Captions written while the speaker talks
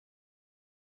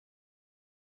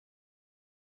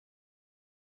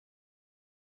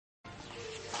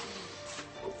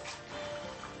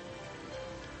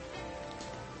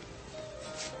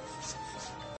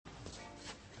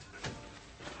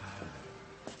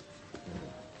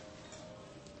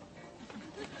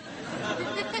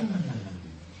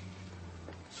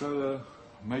So,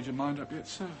 made your mind up yet,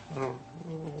 sir?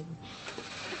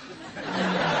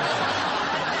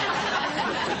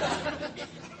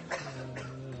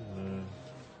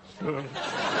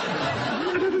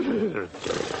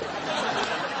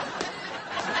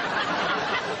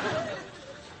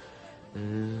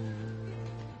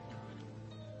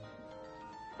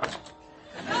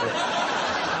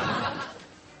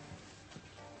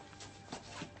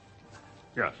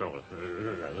 Yeah, so...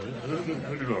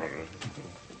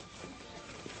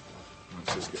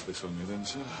 Let's just get this on you then,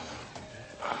 sir.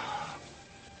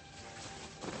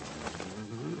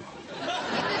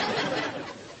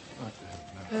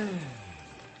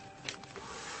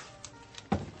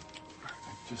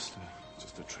 Just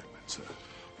a treatment, sir.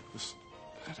 Just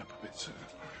head up a bit, sir.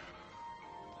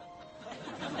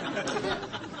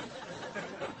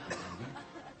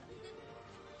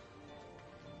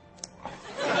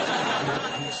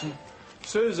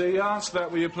 Susie, answer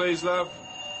that, will you please, love?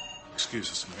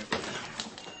 Excuse us a minute.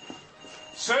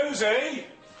 Susie!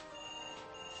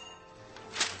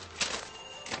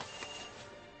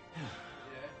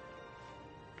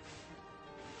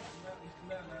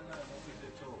 No, not really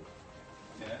at all.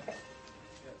 Yeah?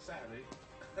 Yeah, Saturday.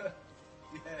 Yeah?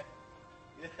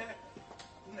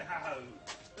 No.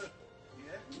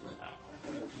 Yeah?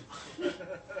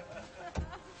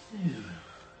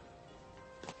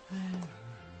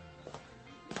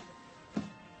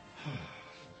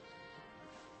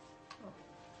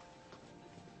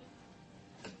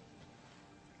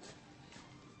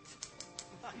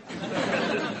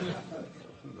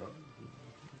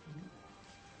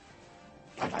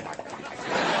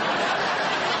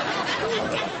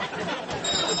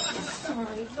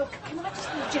 Sorry, look, can I just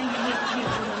leave Jamie here with you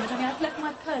for a moment? I mean, I've left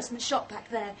my purse in the shop back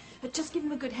there. But just give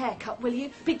him a good haircut, will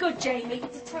you? Be good, Jamie.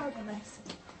 It's a terrible mess.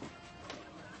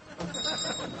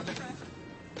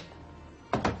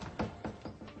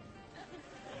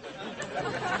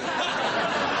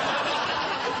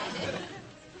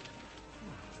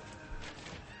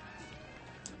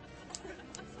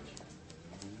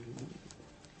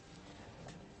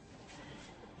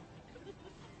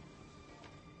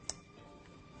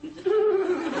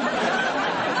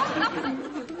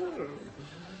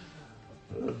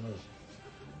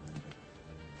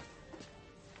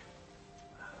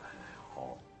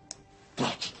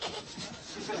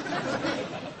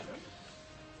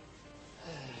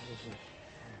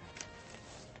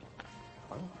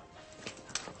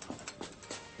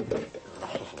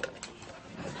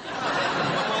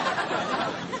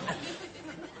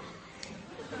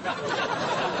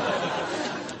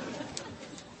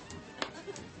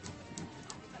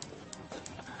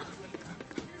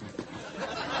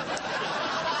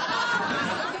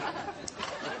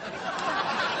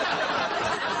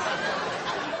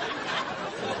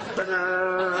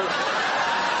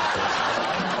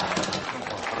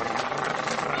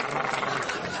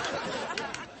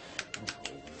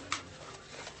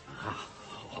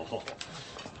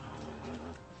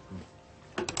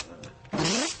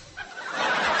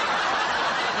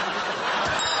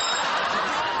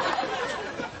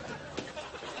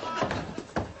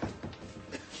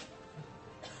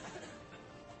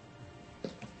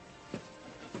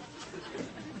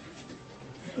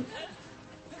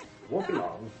 Walk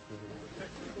along.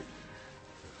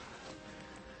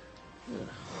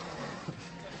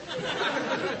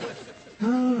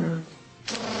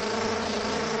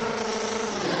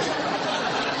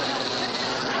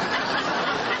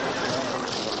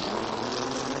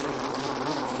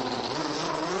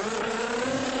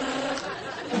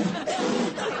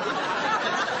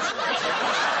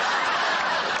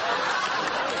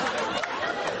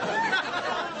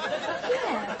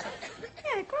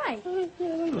 Yeah, great.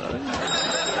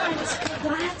 Thanks for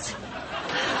that.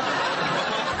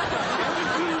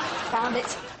 Found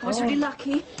it. I was really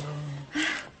lucky.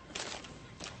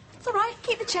 It's all right.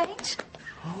 Keep the change.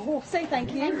 Oh, say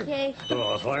thank you. Thank you.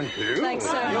 Oh, thank you. Thanks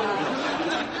so much.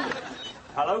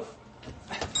 Hello?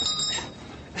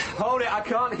 Hold it, I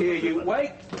can't hear you.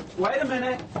 Wait a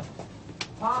minute.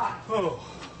 Hi. Oh,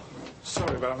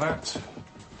 sorry about that.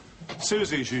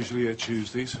 Susie's usually here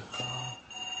Tuesdays.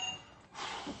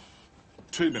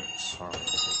 2 minutes.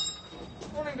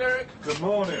 Morning, Derek. Good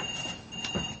morning.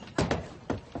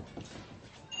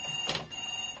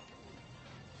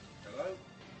 Hello?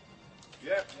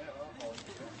 Yeah, I'm on.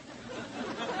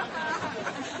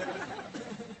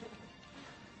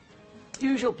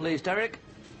 Usual, please, Derek.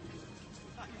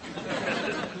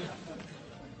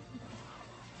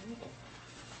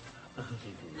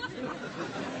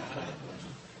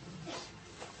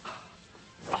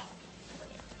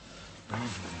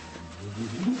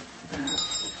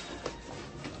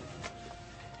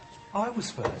 I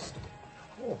was first.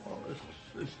 Oh,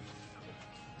 this is...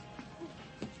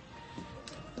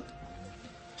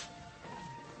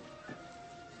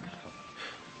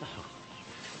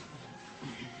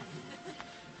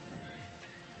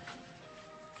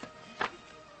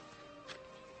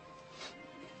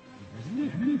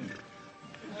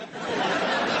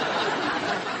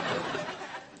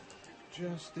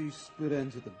 Just these split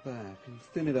ends at the back and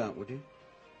thin it out, would you?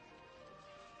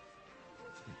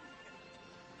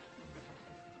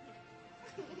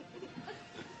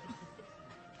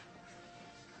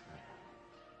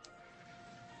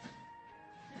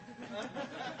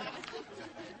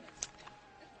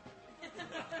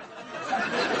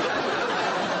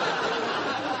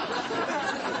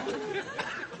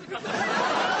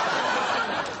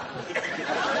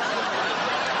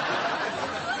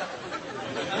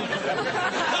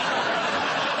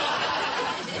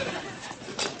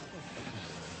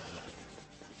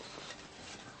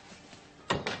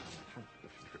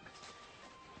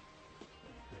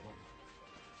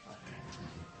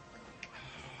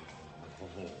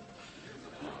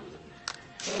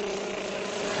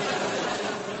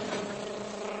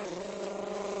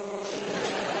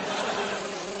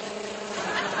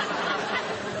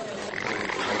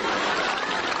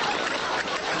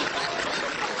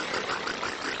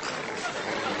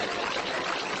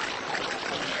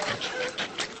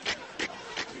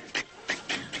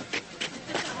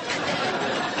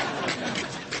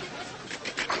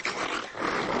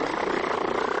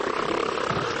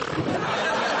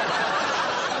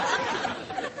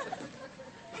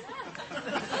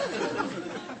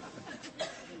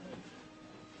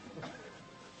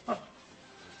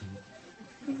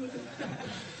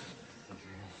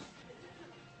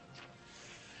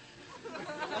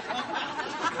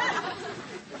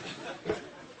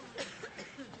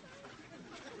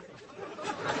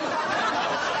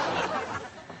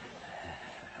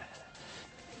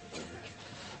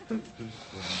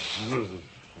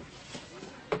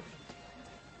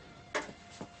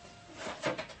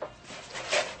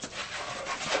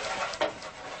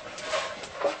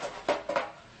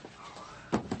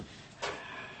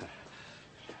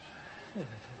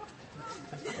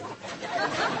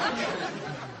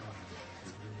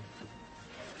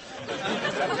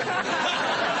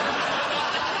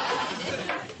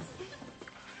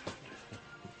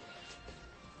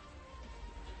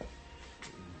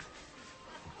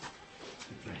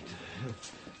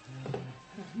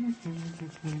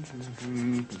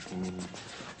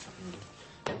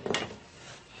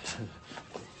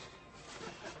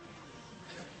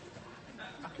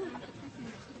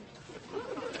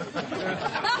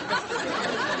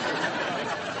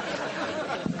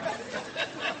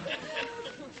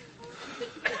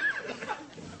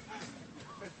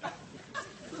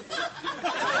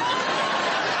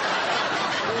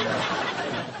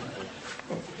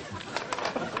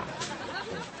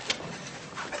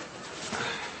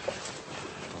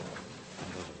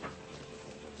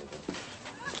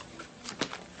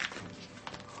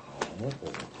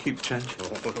 Keep the change.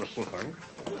 Thanks.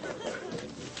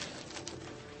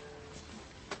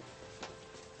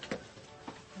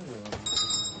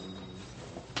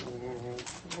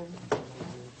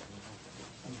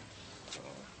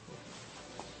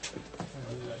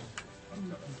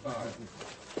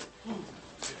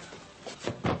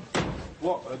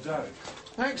 What a day.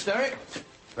 Thanks, Derek.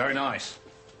 Very nice.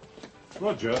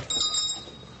 Roger.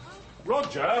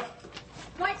 Roger!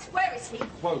 Right, where is he?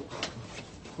 Whoa.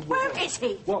 Where is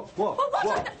he? What? Well, what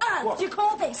on earth What? do you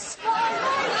call this?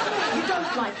 You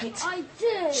don't like it. I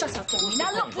do. Shut up, Jamie.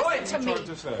 Now look, listen to me. Trying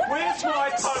to say? Where's my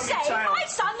Say, ponytail? my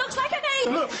son looks like an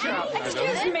ape. Look, shut up.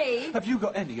 Excuse me. Have you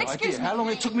got any Excuse idea me. how long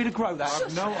it took me to grow that?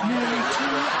 No, Nearly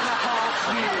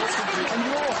 2.5 years. And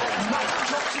your mate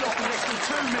chops it off in less than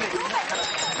 2 minutes.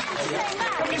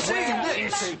 Have You see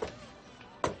this?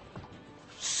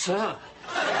 Sir.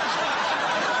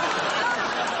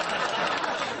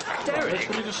 Derek.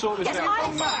 Can we just sort this Yes, out?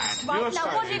 I'm first. Right, now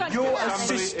what are you going to do Your about it?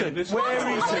 assistant. This Where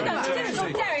family is What are you he? going to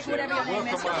do? Derek, whatever your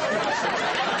name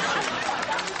is.